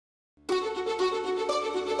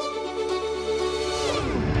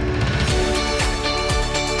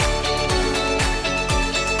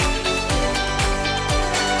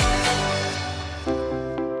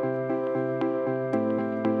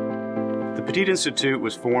Petit Institute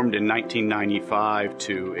was formed in 1995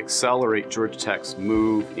 to accelerate Georgia Tech's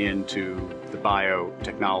move into the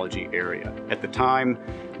biotechnology area. At the time,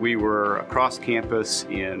 we were across campus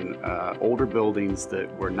in older buildings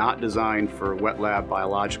that were not designed for wet lab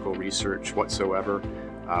biological research whatsoever.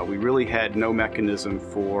 We really had no mechanism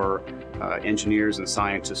for engineers and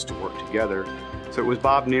scientists to work together. So it was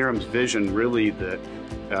Bob Neerum's vision really that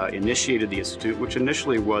initiated the Institute, which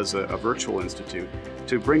initially was a virtual institute,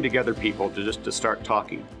 to bring together people to start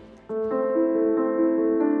talking.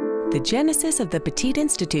 The genesis of the Petit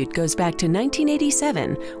Institute goes back to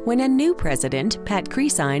 1987 when a new president, Pat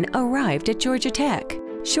Creasine, arrived at Georgia Tech.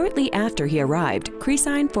 Shortly after he arrived,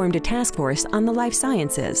 Creasine formed a task force on the life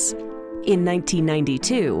sciences. In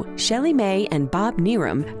 1992, Shelley May and Bob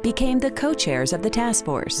Neerum became the co-chairs of the task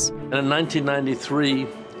force. In 1993,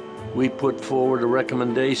 we put forward a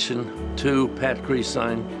recommendation to Pat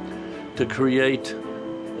Creasine to create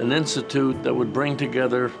an institute that would bring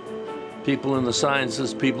together people in the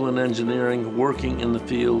sciences, people in engineering, working in the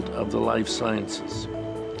field of the life sciences.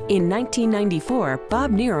 In 1994,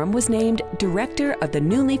 Bob Neerum was named director of the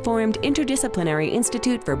newly formed Interdisciplinary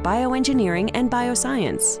Institute for Bioengineering and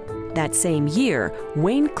Bioscience. That same year,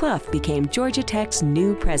 Wayne Clough became Georgia Tech's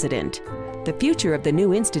new president. The future of the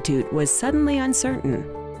new institute was suddenly uncertain.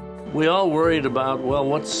 We all worried about, well,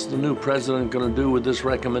 what's the new president going to do with this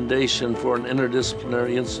recommendation for an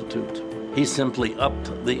interdisciplinary institute? He simply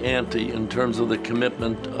upped the ante in terms of the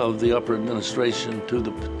commitment of the upper administration to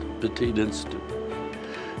the Petit Institute.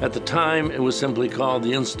 At the time, it was simply called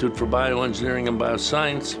the Institute for Bioengineering and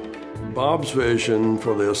Bioscience. Bob's vision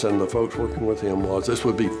for this and the folks working with him was this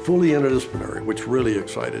would be fully interdisciplinary, which really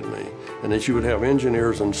excited me, and that you would have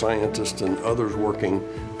engineers and scientists and others working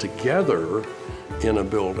together in a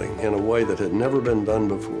building in a way that had never been done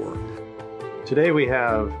before. Today we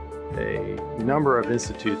have a number of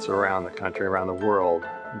institutes around the country, around the world,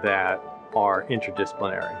 that are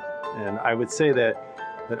interdisciplinary. And I would say that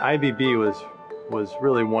IBB was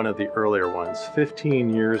really one of the earlier ones.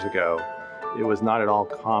 15 years ago, it was not at all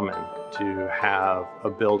common to have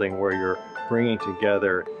a building where you're bringing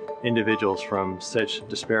together individuals from such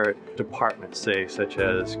disparate departments, say, such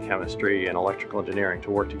as chemistry and electrical engineering,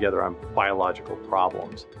 to work together on biological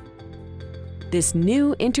problems. This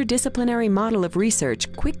new interdisciplinary model of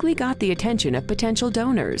research quickly got the attention of potential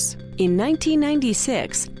donors. In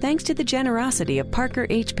 1996, thanks to the generosity of Parker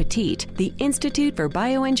H. Petit, the Institute for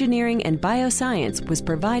Bioengineering and Bioscience was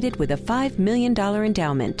provided with a $5 million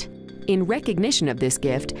endowment. In recognition of this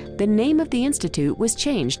gift, the name of the institute was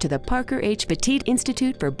changed to the Parker H. Petit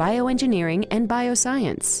Institute for Bioengineering and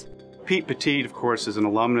Bioscience. Pete Petit, of course, is an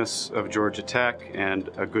alumnus of Georgia Tech and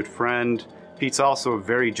a good friend. Pete's also a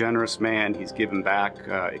very generous man. He's given back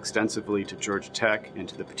extensively to Georgia Tech and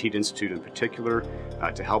to the Petit Institute in particular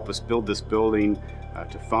to help us build this building,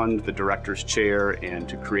 to fund the director's chair, and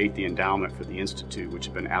to create the endowment for the Institute, which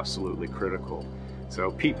have been absolutely critical. So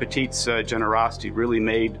Pete Petit's generosity really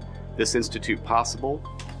made this institute possible.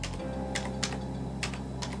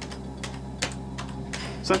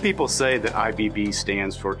 Some people say that IBB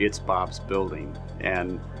stands for It's Bob's Building,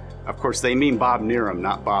 and of course they mean Bob Neerum,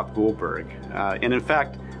 not Bob Goldberg. And in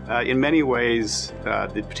fact, in many ways,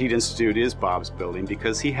 the Petit Institute is Bob's building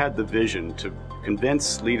because he had the vision to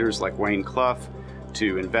convince leaders like Wayne Clough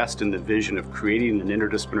to invest in the vision of creating an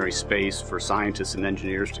interdisciplinary space for scientists and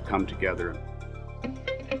engineers to come together.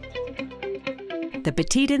 The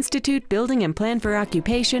Petit Institute building and plan for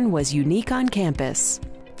occupation was unique on campus.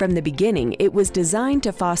 From the beginning, it was designed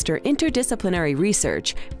to foster interdisciplinary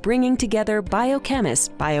research, bringing together biochemists,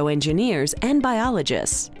 bioengineers, and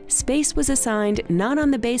biologists. Space was assigned not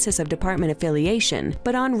on the basis of department affiliation,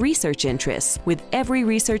 but on research interests, with every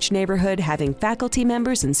research neighborhood having faculty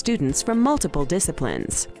members and students from multiple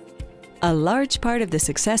disciplines. A large part of the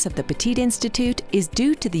success of the Petit Institute is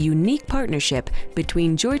due to the unique partnership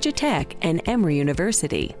between Georgia Tech and Emory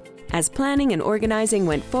University. As planning and organizing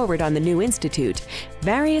went forward on the new institute,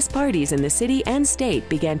 various parties in the city and state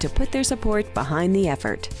began to put their support behind the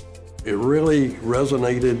effort. It really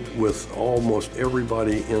resonated with almost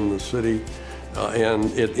everybody in the city, and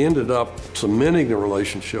it ended up cementing the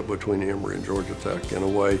relationship between Emory and Georgia Tech in a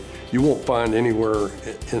way you won't find anywhere,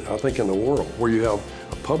 I think, in the world, where you have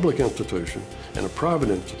a public institution and a private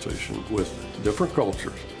institution with different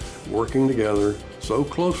cultures working together so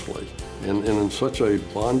closely and in such a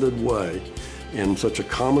bonded way, in such a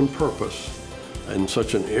common purpose, in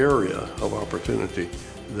such an area of opportunity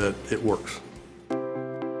that it works.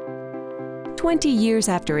 20 years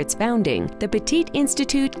after its founding, the Petit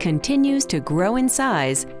Institute continues to grow in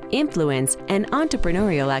size, influence, and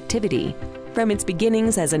entrepreneurial activity. From its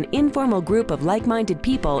beginnings as an informal group of like-minded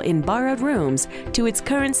people in borrowed rooms to its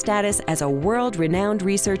current status as a world-renowned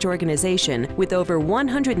research organization with over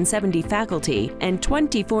 170 faculty and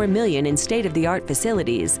 24 million in state-of-the-art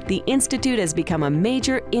facilities, the Institute has become a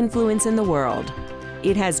major influence in the world.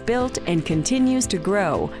 It has built and continues to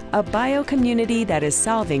grow a bio-community that is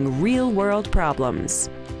solving real-world problems.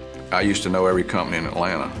 I used to know every company in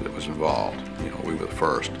Atlanta that was involved. We were the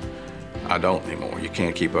first. I don't anymore. You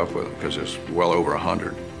can't keep up with them because there's well over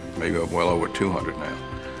 100, maybe well over 200 now.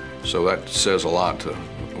 So that says a lot to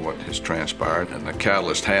what has transpired, and the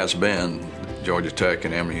catalyst has been Georgia Tech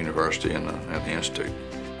and Emory University and the Institute.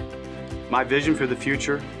 My vision for the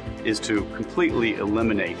future is to completely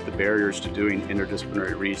eliminate the barriers to doing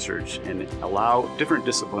interdisciplinary research and allow different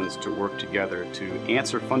disciplines to work together to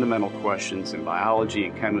answer fundamental questions in biology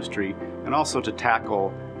and chemistry, and also to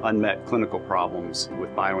tackle unmet clinical problems with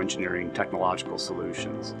bioengineering technological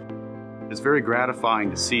solutions. It's very gratifying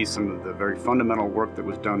to see some of the very fundamental work that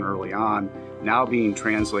was done early on now being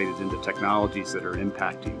translated into technologies that are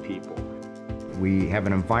impacting people. We have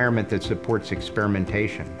an environment that supports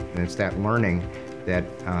experimentation, and it's that learning that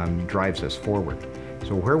drives us forward.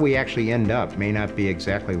 So where we actually end up may not be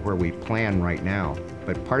exactly where we plan right now,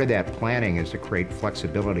 but part of that planning is to create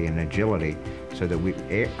flexibility and agility so that we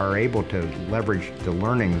are able to leverage the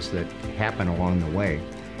learnings that happen along the way,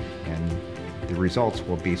 and the results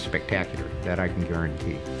will be spectacular, that I can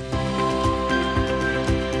guarantee.